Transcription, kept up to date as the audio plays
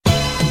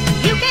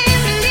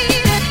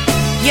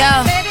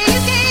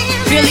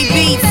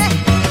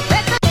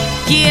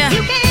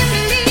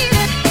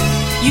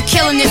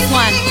killing this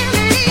one.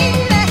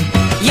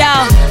 Yo,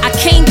 I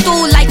came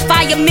through like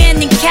firemen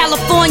in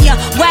California.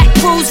 Whack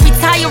crews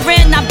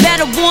retiring, I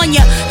better warn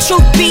ya.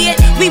 Truth be it,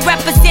 we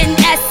represent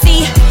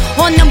SC.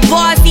 On them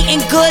bars,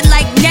 eating good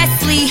like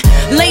Nestle.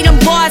 Lay them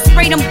bars,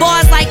 spray them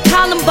bars like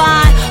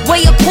Columbine.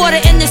 Weigh a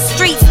quarter in the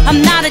streets,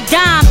 I'm not a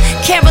dime.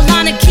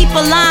 Carolina, keep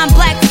a line,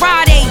 Black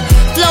Friday.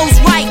 Flows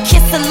right,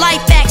 kiss a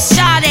life back,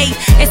 Sade.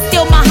 It's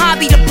still my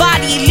hobby to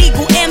body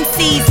illegal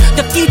MCs.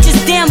 The future's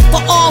dim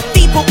for all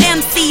feeble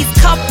MCs.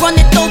 Cup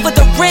runneth over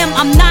the rim,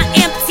 I'm not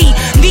empty.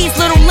 These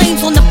little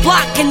lames on the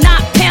block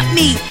cannot pimp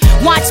me.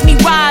 Watch me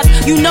rise,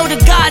 you know the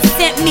God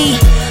sent me.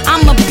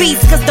 I'm a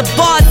beast cause the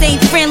bars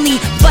ain't friendly,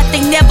 but they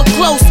never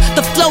close.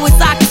 The flow is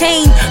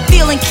octane,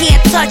 feeling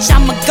can't touch.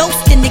 I'm a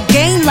ghost in the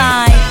game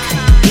line.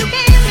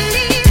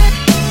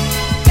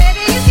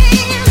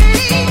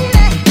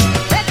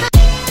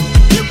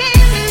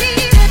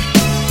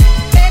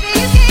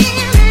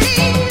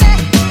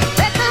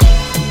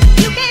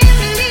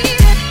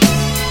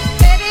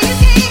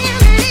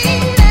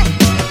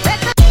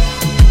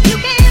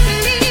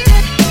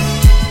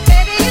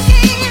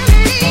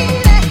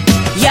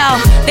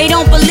 They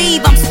don't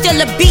believe I'm still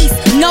a beast,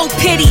 no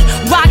pity.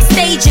 Rock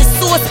stages,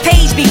 source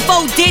page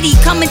before Diddy.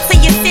 Coming to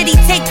your city,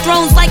 take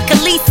thrones like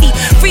Khaleesi.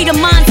 Freedom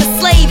mind's a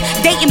slave,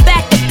 dating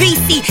back to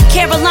BC.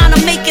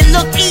 Carolina make it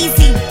look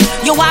easy.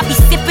 Yo, I be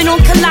sipping on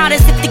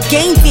coladas if the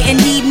game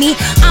didn't need me.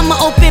 I'm an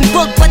open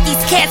book, but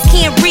these cats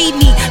can't read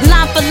me.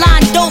 Line for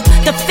line dope,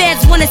 the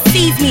feds wanna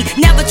seize me.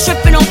 Never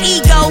tripping on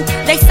ego,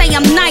 they say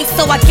I'm nice,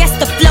 so I guess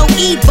the flow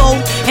evil.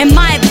 And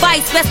my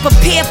advice, best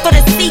prepare for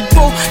the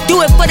sequel.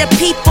 Do it for the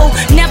people,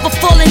 never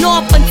falling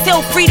off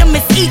until freedom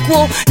is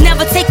equal.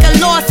 Never take a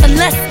loss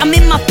unless I'm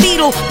in my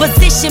fetal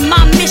position.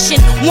 My mission,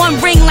 one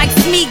ring like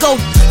Smeagol.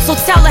 So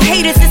tell the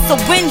haters it's a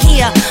win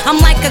here. I'm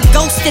like a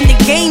ghost in the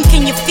game,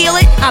 can you feel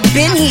it? I've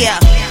been here.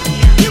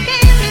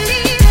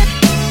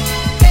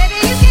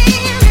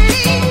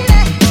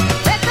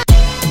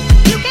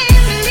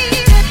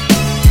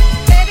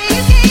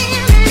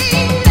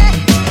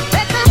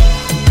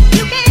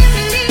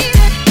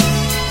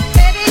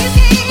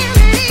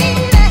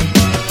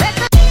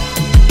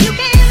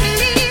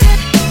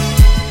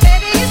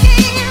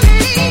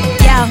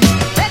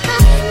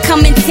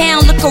 Come in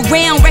town, look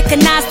around,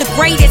 recognize the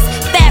greatest.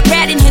 Fat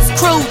Rat and his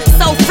crew,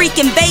 so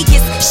freaking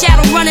Vegas.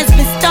 Shadow Runner's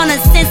been stunning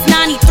since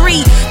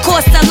 93.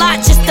 Cost a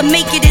lot just to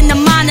make it in the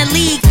minor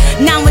league.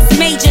 Now it's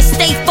major,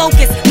 stay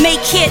focused,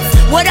 make hits.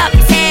 What up,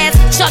 Taz?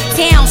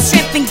 Chucktown,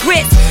 shrimp and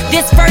grits.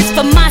 This verse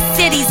for my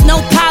cities,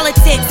 no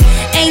politics.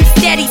 Aim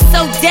steady,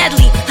 so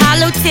deadly,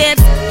 hollow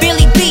tips.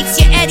 Billy Beats,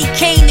 your Eddie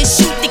Kane is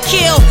shoot to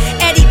kill.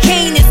 Eddie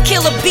Kane is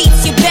killer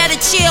beats, you better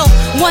chill.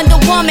 Wonder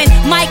Woman,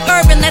 Mike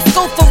Urban, let's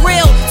go for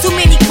real. Too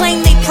many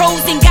claim they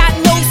pros and got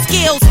no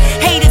skills.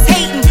 Haters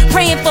hating,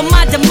 praying for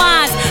my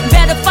demise.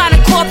 Better find a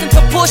coffin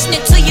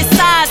proportionate to your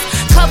size.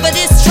 Cover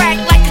this track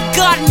like a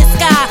god in the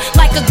sky.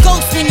 Like a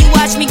ghost when you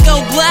watch me go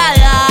by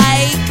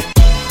like.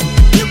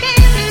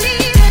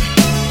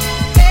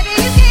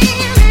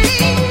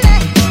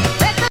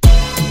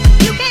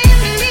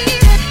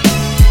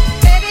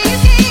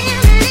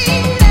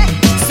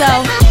 So,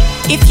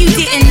 if you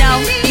didn't know,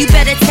 you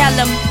better tell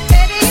them.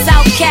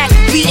 South Cac,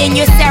 we in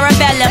your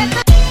cerebellum.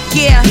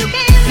 Yeah,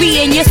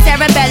 we in your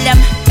cerebellum.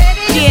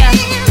 Yeah,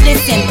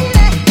 listen.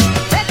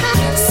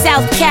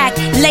 South Cac,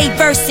 lay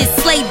verses,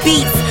 slay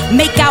beats.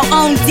 Make our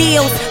own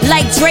deals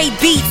like Dre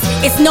beats.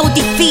 It's no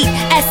defeat,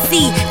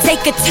 SC,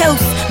 take a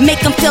toast. Make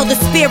them feel the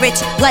spirit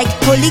like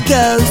Holy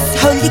Ghost,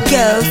 Holy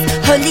Ghost,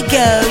 Holy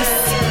Ghost.